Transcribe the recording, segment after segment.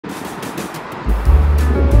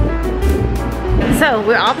So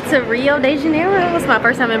we're off to Rio de Janeiro. It's my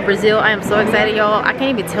first time in Brazil. I am so excited, y'all. I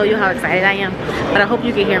can't even tell you how excited I am, but I hope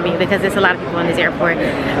you can hear me because there's a lot of people in this airport.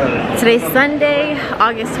 Today's Sunday,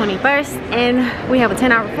 August 21st, and we have a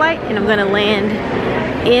 10-hour flight, and I'm gonna land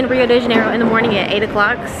in Rio de Janeiro in the morning at 8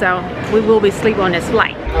 o'clock. So we will be asleep on this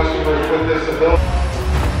flight. I'm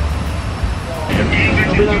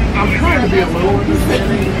trying to be a little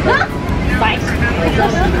understanding. Bye.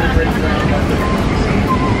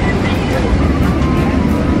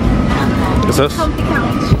 What's this? Comfy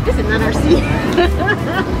couch. This is not our seat.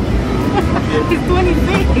 It's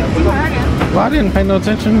 26. Well, I didn't pay no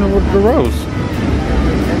attention to the rows.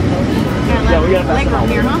 Yeah, we got leg room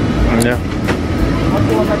here, huh? Yeah.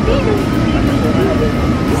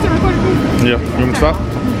 You still recording? Yeah. You want me to stop?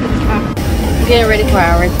 Getting ready for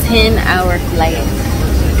our 10-hour flight.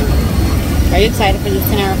 Are you excited for this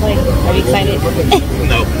 10-hour flight? Are you excited?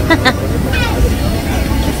 No.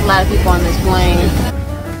 There's a lot of people on this plane.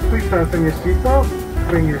 Please fasten your seatbelt.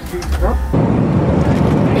 Bring your seats up. I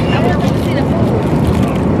want to see the food.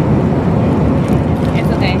 It's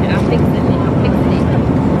okay. I'll fix it. I'll fix it.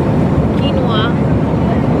 Quinoa.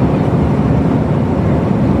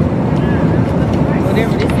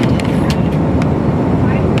 Whatever this is.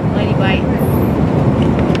 Lady bites.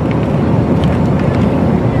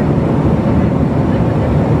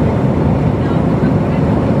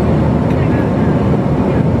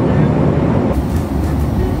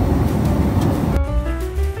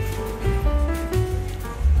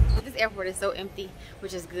 Airport is so empty,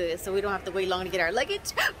 which is good, so we don't have to wait long to get our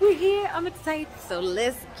luggage. We're here. I'm excited, so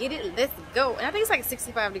let's get it. Let's go. And I think it's like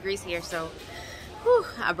 65 degrees here, so whew,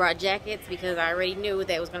 I brought jackets because I already knew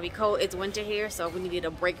that it was gonna be cold. It's winter here, so we needed a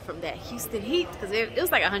break from that Houston heat because it was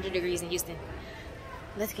like 100 degrees in Houston.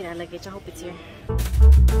 Let's get our luggage. I hope it's here.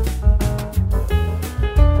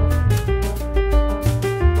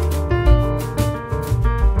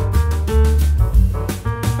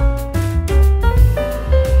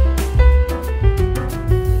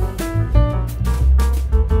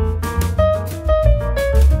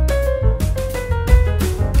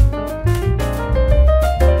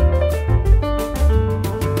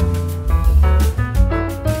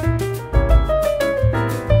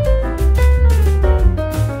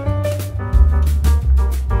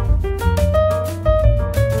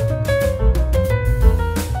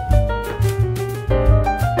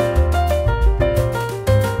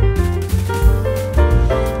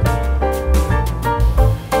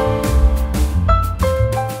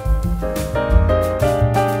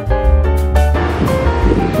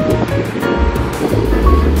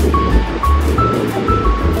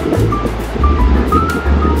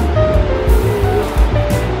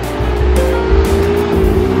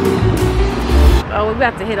 We're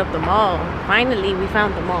about to hit up the mall. Finally, we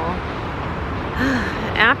found the mall.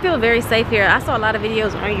 And I feel very safe here. I saw a lot of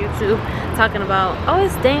videos on YouTube talking about, oh,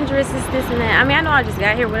 it's dangerous, it's this and that. I mean, I know I just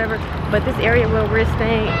got here, whatever, but this area where we're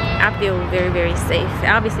staying, I feel very, very safe.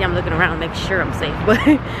 Obviously, I'm looking around to make sure I'm safe, but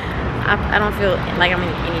I don't feel like I'm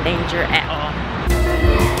in any danger at all.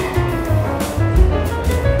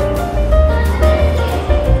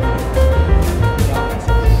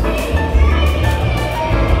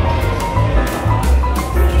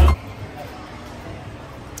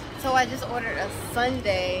 I just ordered a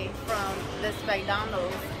sundae from this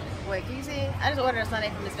McDonald's. Wait, can you see it? I just ordered a sundae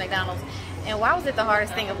from this McDonald's. And why was it the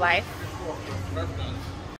hardest thing of life?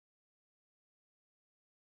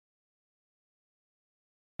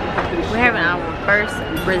 We're having our first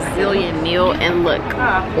Brazilian meal, and look,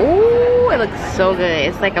 ooh, it looks so good.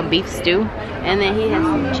 It's like a beef stew, and then he has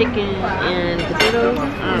some chicken and potatoes.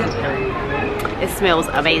 It smells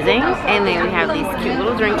amazing. And then we have these cute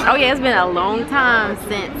little drinks. Oh yeah, it's been a long time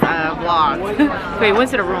since I vlogged. We went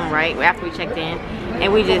to the room right after we checked in,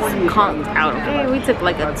 and we just conked out. Okay, we took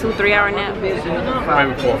like a 2-3 hour nap. Maybe 4 or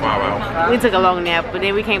 5 hours. We took a long nap, but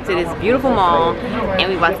then we came to this beautiful mall, and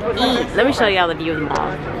we about to eat. Let me show y'all the view of the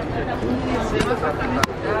mall.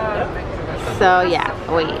 So yeah,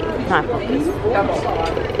 wait, it's not focused.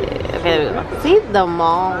 Okay, there we go. See the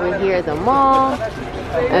mall? We're here at the mall.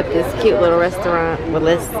 At this cute little restaurant. Well,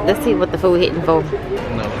 let's see what the food hitting for.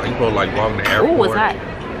 No, you go like vlog in the airport. Ooh, it's hot.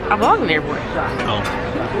 I vlog in the airport.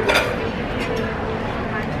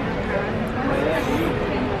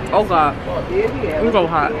 Oh God, it's so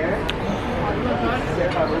hot.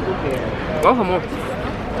 Go for more.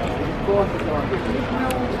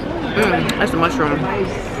 That's the mushroom.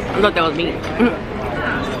 I thought that was meat.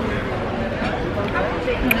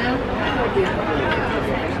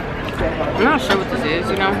 I'm not sure what this is,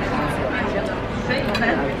 you know.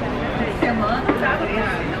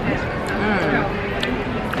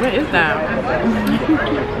 What is that?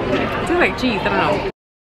 It tastes like cheese. I don't know.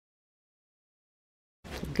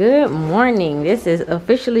 Good morning. This is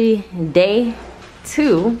officially day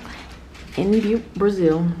 2 in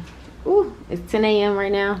Brazil. Ooh, it's 10 a.m.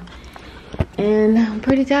 right now. And I'm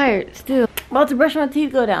pretty tired still. About to brush my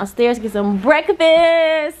teeth, go downstairs, get some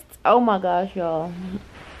breakfast. Oh my gosh, y'all.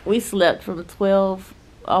 We slept from 12,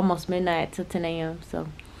 almost midnight to 10 a.m. So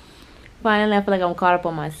finally, I feel like I'm caught up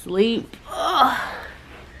on my sleep. Ugh.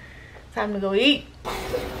 Time to go eat.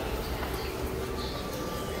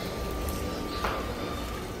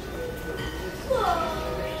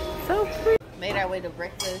 So pretty. Made our way to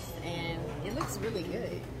breakfast and it looks really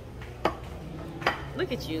good.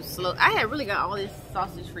 Look at you, slow. I had really got all this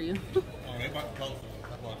sausage for you. Oh, they about to close.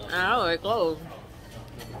 Oh, it closed.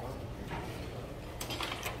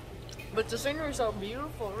 But the scenery is so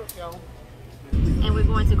beautiful, look, y'all. And we're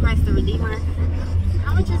going to Christ the Redeemer.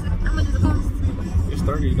 How much does it cost? It's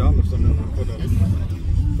 $30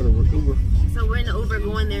 for the Uber. So we're in the Uber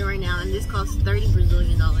going there right now, and this costs 30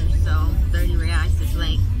 Brazilian dollars. So 30 reais is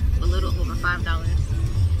like a little over $5.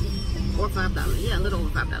 Or $5. Yeah, a little over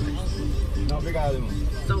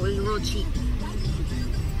 $5. So it's real cheap.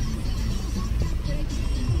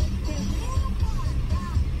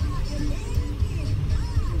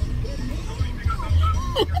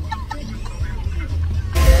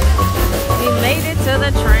 We made it to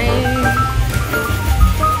the train.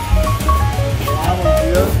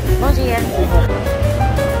 Bom dia.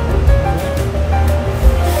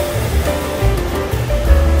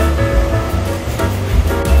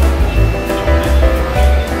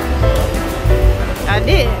 I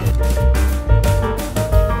did.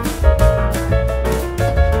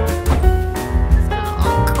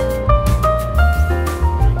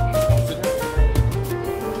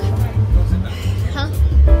 Huh?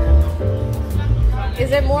 Is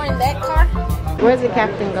there more in that car? Where's the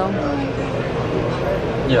captain go?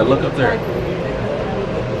 Yeah, look up there.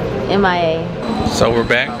 MIA. So we're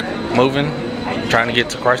back, moving, trying to get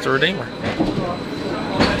to Christ the Redeemer.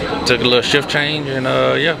 Took a little shift change and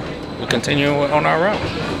yeah, we're continuing on our route.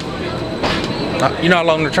 You know how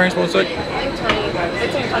long the train's supposed to take?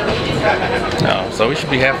 No, so we should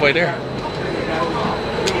be halfway there.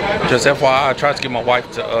 Just FYI, I tried to get my wife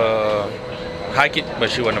to hike it, but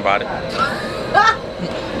she wasn't about it.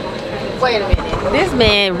 Wait a minute. This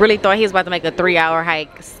man really thought he was about to make a 3-hour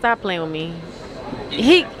hike. Stop playing with me.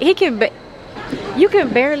 He can. You can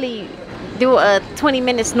barely do a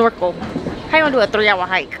 20-minute snorkel. How you gonna do a 3-hour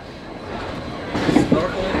hike?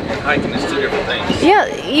 Snorkeling and hiking is 2 different things. Yeah,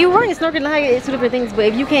 you're right. Snorkeling and hiking is 2 different things. But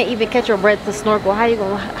if you can't even catch your breath to snorkel, how you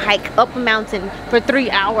gonna hike up a mountain for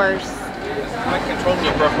 3 hours? Like controlling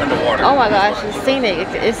your breath underwater. Oh my gosh, you've seen it.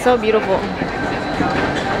 It's so beautiful.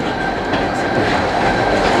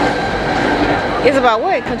 It's about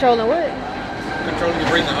what? Controlling what? Controlling your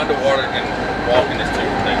breathing underwater and walking is 2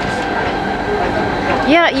 different things.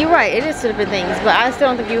 Yeah, you're right. It is 2 different things, but I still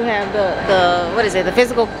don't think you have the what is it? The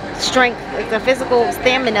physical strength, the physical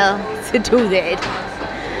stamina to do that.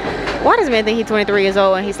 Why does man think he's 23 years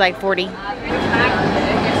old and he's like 40?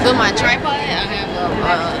 With my tripod, I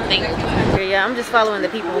have a thing. Yeah, I'm just following the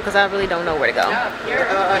people because I really don't know where to go. Yeah.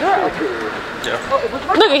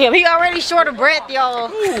 Look at him. He already short of breath, y'all.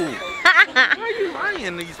 Why are you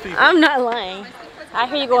lying, these people? I'm not lying. I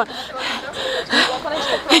hear you going.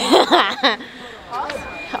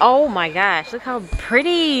 Oh my gosh, look how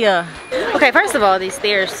pretty. Okay, first of all, these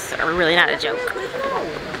stairs are really not a joke.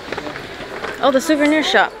 Oh, the souvenir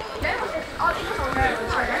shop.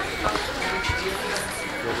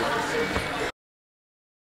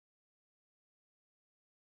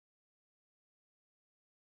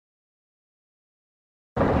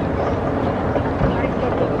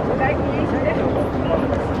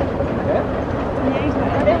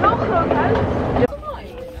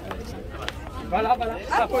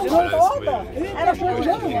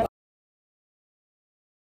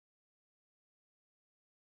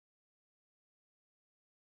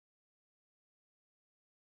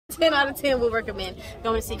 Ten out of 10 will recommend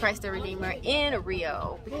going to see Christ the Redeemer in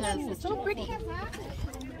Rio because it's so pretty.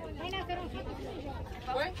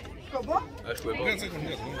 What?